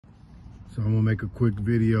So I'm gonna make a quick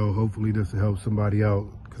video. Hopefully this will help somebody out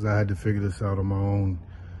because I had to figure this out on my own.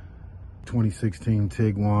 2016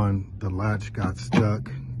 Tiguan, the latch got stuck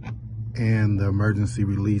and the emergency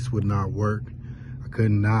release would not work. I could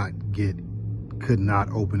not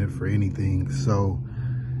open it for anything. So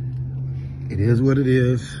it is what it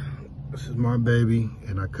is. This is my baby,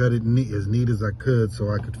 and I cut it as neat as I could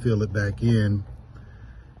so I could fill it back in.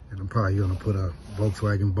 And I'm probably gonna put a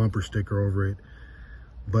Volkswagen bumper sticker over it.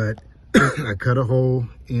 But I cut a hole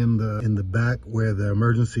in the back where the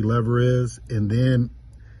emergency lever is, and then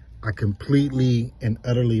I completely and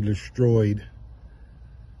utterly destroyed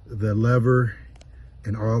the lever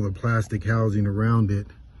and all the plastic housing around it,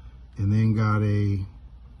 and then got a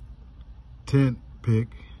tent pick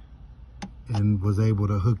and was able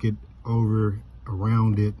to hook it over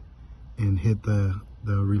around it and hit the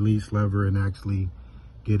release lever and actually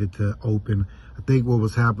get it to open. I think what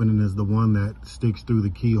was happening is the one that sticks through the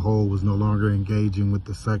keyhole was no longer engaging with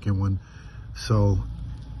the second one. So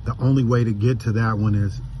the only way to get to that one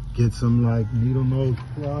is get some like needle nose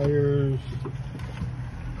pliers.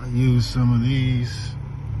 I used some of these,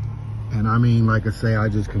 and I mean, like I say, I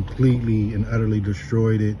just completely and utterly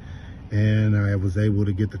destroyed it, and I was able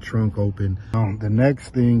to get the trunk open. The next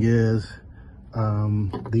thing is,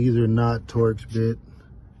 these are not Torx bit,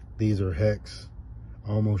 these are hex.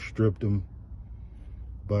 Almost stripped them,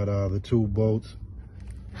 but the two bolts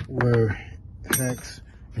were hex,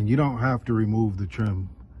 and you don't have to remove the trim.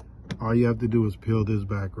 All you have to do is peel this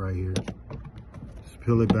back right here. Just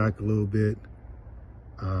peel it back a little bit,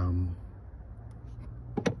 and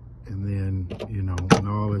then, you know, when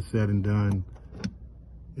all is said and done,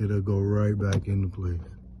 it'll go right back into place.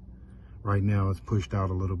 Right now it's pushed out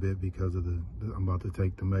a little bit because of I'm about to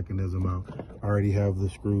take the mechanism out. I already have the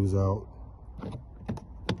screws out.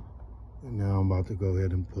 And now I'm about to go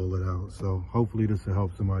ahead and pull it out. So hopefully this will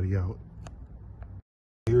help somebody out.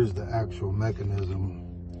 Here's the actual mechanism.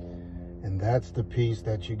 And that's the piece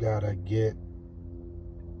that you gotta get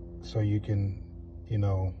so you can, you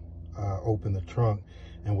know, open the trunk.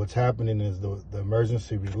 And what's happening is the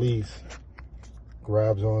emergency release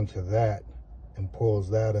grabs onto that and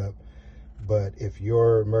pulls that up. But if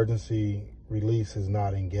your emergency release is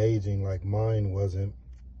not engaging like mine wasn't,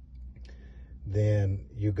 then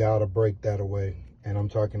you gotta break that away. And I'm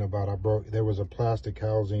talking about, there was a plastic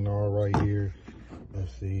housing all right here.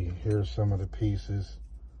 Let's see, here's some of the pieces.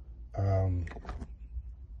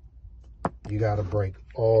 You gotta break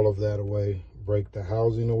all of that away, break the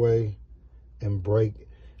housing away, and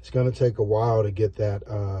it's gonna take a while to get that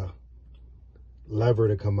lever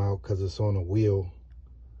to come out because it's on a wheel.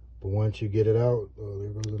 But once you get it out, oh, there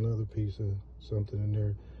goes another piece of something in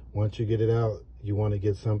there. Once you get it out, you wanna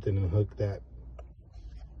get something and hook that.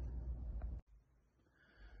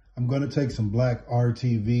 I'm gonna take some black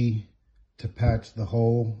RTV to patch the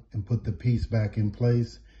hole and put the piece back in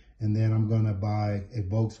place. And then I'm gonna buy a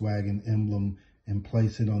Volkswagen emblem and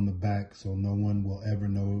place it on the back so no one will ever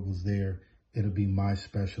know it was there. It'll be my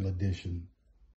special edition.